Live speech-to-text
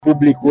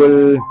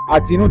Publicul a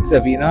ținut să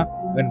vină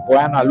în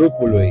Poiana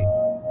Lupului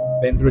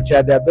pentru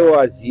cea de-a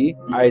doua zi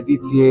a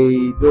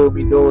ediției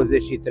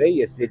 2023,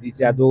 este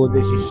ediția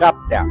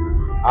 27-a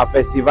a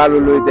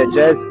festivalului de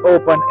jazz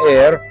Open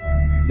Air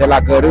de la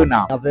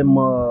Gărâna. Avem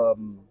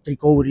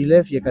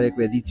tricourile, fiecare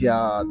cu ediția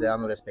de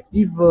anul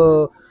respectiv.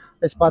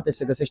 Pe spate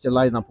se găsește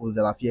line-up-ul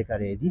de la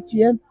fiecare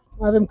ediție.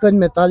 Avem căni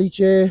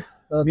metalice.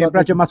 Mie îmi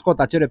place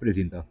mascota, ce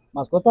reprezintă?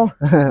 Mascota?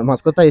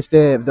 Mascota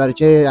este,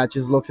 deoarece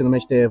acest loc se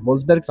numește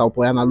Wolfsberg sau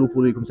Poiana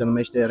Lupului, cum se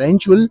numește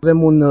ranch-ul.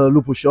 Avem un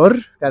lupușor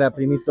care a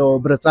primit o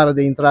brățară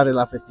de intrare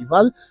la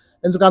festival.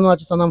 Pentru că anul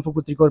acesta n-am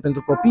făcut tricouri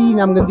pentru copii,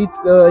 ne-am gândit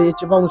că e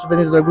ceva, un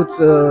suvenir drăguț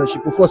și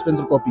pufos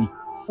pentru copii.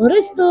 În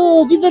rest,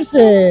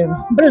 diverse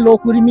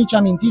brelocuri, mici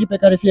amintiri pe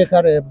care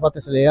fiecare poate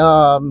să le ia.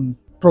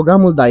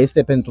 Programul, da,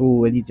 este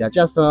pentru ediția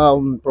aceasta,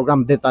 un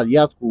program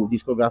detaliat cu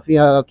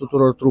discografia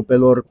tuturor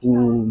trupelor, cu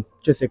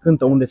ce se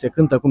cântă, unde se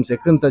cântă, cum se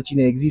cântă,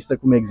 cine există,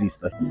 cum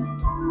există.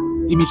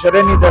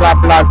 Timișorenii de la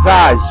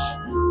Blazaj.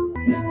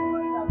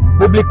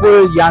 Publicul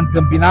i-a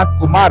întâmpinat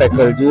cu mare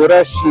căldură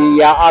și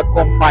i-a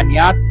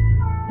acompaniat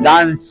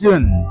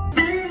dansând.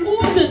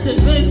 Unde te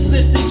vezi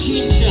peste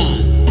 5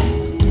 ani?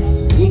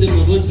 Unde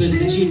mă văd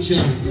peste 5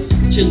 ani?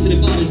 Ce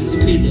întrebare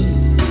stupidă!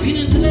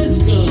 Bineînțeles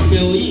că pe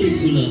o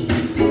insulă,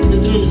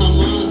 într-un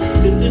hamac,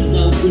 cântând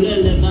la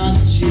ukulele bas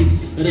și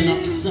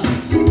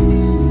relaxat.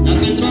 Dar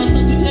pentru asta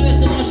tu trebuie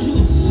să mă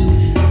ajuți.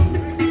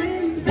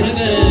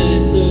 Trebuie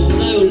să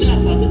dai o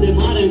leafă atât de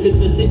mare încât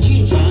peste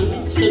 5 ani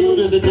să nu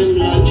ne vedem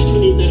la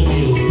niciun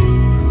interviu,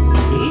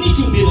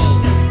 niciun birou.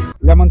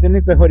 Le-am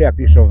întâlnit pe Horia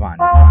Crișovan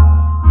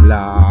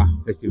la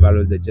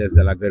festivalul de jazz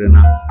de la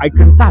Gărâna. Ai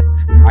cântat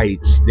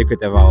aici de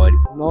câteva ori.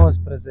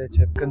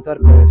 19 cântări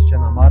pe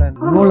scena mare,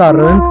 nu la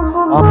rând,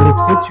 am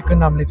lipsit și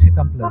când am lipsit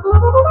am plâns.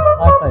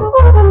 Asta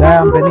e. De-aia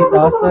am venit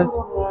astăzi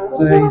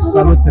să-i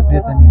salut pe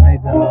prietenii mei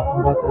de la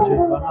Fundația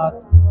Jazz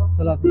Banat,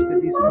 să las niște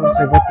discuri,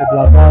 să-i văd pe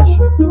Blazaj.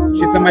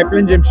 Și să mai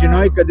plângem și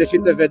noi, că deși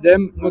te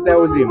vedem, nu te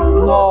auzim.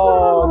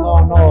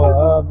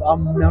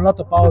 Mi-am luat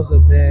o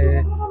pauză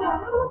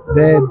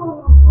de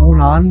un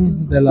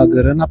an de la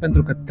Gărâna,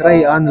 pentru că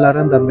 3 ani la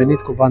rând am venit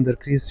cu Van der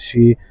Chris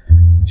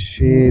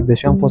și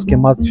deși am fost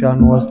chemat și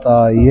anul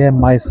ăsta, e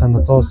mai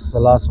sănătos să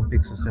las un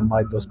pic să se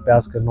mai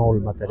dospească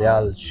noul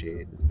material și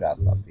despre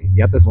asta ar fi.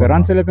 Iată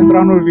speranțele pentru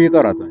anul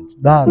viitor atunci.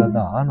 Da,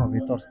 anul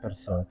viitor sper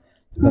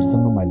să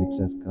nu mai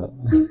lipsesc,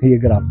 că e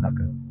grav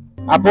dacă...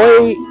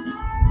 Apoi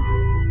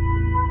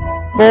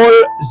Paul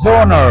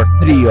Zoner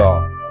Trio,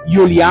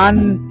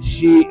 Julian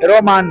și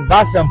Roman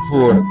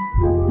Wassenfurt,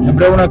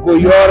 împreună cu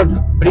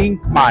Jörg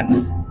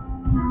Brinkmann.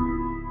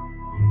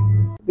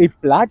 Îi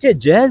place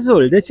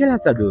jazzul? De ce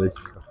l-ați adus?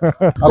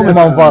 Acum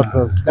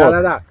învață,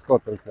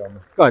 Scott îl cheamă.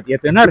 Scott, e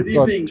tânăr?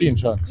 Scott,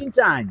 5 ani. 5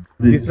 ani.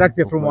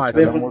 Distracție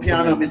frumoasă.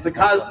 Piano, Mr.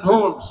 Carl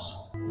Holmes.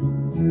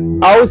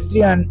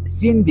 Austrian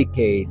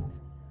Syndicate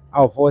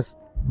au fost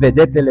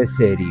vedetele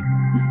serii.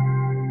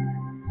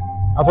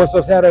 A fost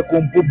o seară cu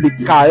un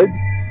public cald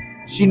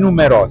și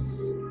numeros.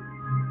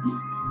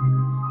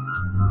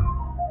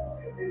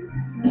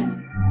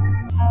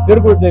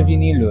 Târgul de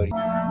viniluri.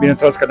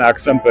 Bineînțeles că ne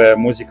axăm pe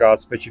muzica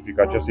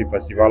specifică acestui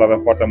festival. Avem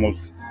foarte mult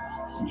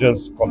jazz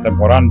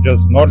contemporan,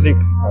 jazz nordic,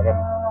 avem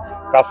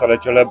casele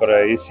celebre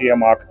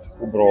ECM Act,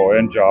 Hubro,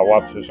 Enja,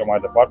 Watt și așa mai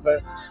departe,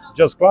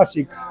 jazz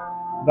clasic,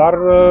 dar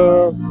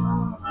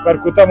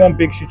percutăm un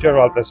pic și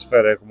celelalte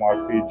sfere, cum ar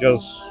fi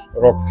jazz,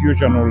 rock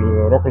fusionul,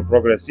 rockul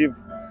progresiv,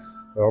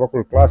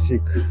 rockul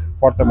clasic,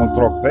 foarte mult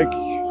rock vechi,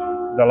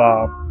 de la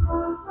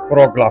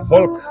rock la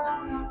folk,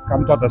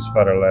 cam toate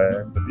sferele.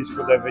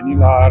 Discul de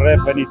vinil a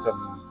revenit în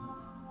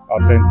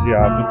atenția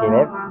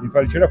tuturor. Din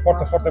fericire,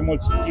 foarte, foarte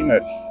mulți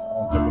tineri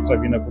au început să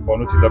vină cu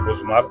bănuții de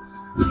buzunar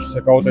și să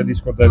caute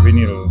discuri de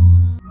vinil.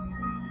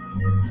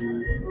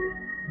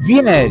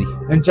 Vineri,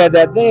 în cea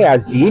de-a treia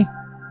zi,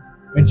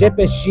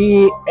 începe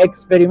și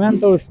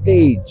Experimental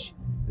Stage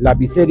la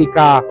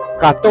Biserica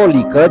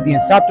Catolică din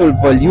satul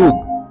Văliug,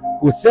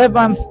 cu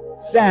Seventh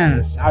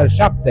Sense, al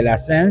 7-lea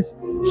sens,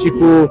 și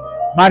cu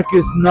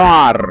Marcus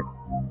Noir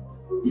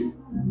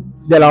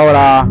de la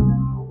ora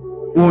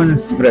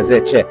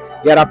 11,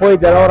 iar apoi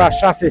de la ora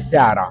 6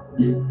 seara,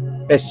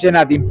 pe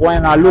scena din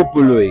Poiana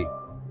Lupului,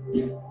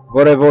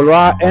 vor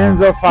evolua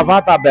Enzo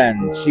Favata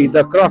Band și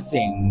The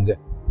Crossing,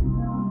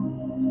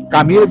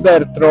 Camille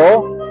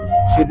Bertrand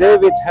și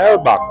David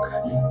Hellbach.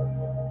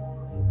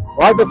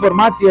 O altă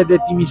formație de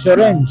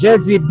timișoreni,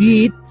 Jazzy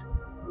Beat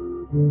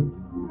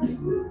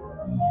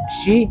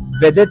și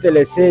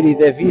vedetele serii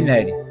de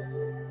vineri,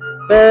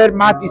 Per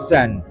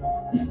Mattison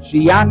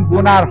și Jan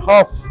Gunnar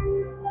Hoff,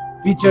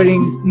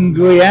 featuring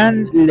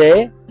Nguyen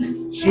Le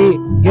și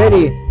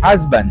Gary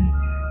Husband.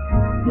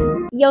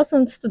 Eu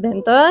sunt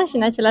studentă și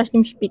în același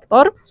timp și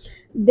pictor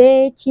de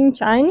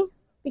 5 ani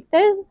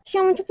pictez și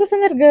am început să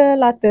merg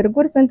la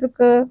târguri pentru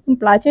că îmi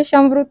place și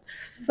am vrut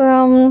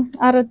să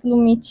arăt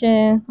lumii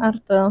ce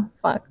artă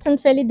fac. Sunt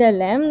felii de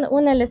lemn,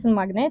 unele sunt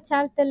magneți,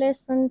 altele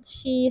sunt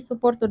și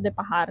suporturi de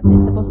pahar,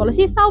 deci se pot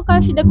folosi sau ca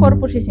și decor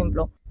pur și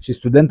simplu. Și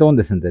studentă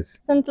unde sunteți?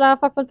 Sunt la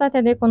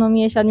Facultatea de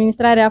Economie și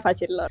Administrare a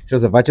Afacerilor. Și o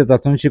să faceți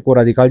atunci și cu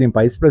Radical din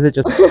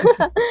 14?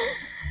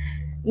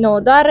 Nu,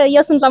 doar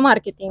eu sunt la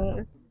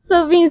marketing,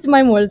 să vinzi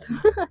mai mult.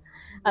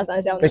 Asta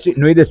înseamnă. Păi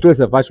nu e destul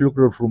să faci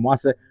lucruri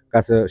frumoase ca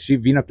să și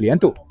vină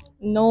clientul?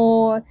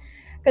 Nu,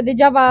 că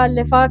degeaba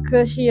le fac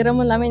și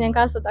rămân la mine în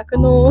casă dacă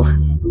nu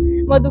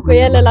mă duc cu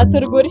ele la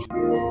târguri.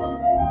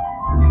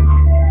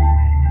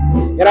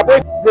 Iar apoi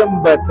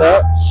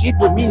sâmbătă și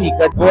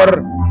duminică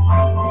vor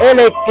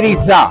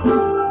electriza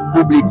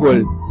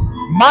publicul,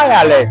 mai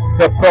ales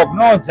că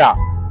prognoza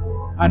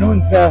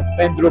anunță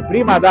pentru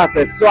prima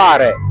dată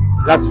soare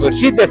la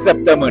sfârșit de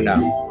săptămână.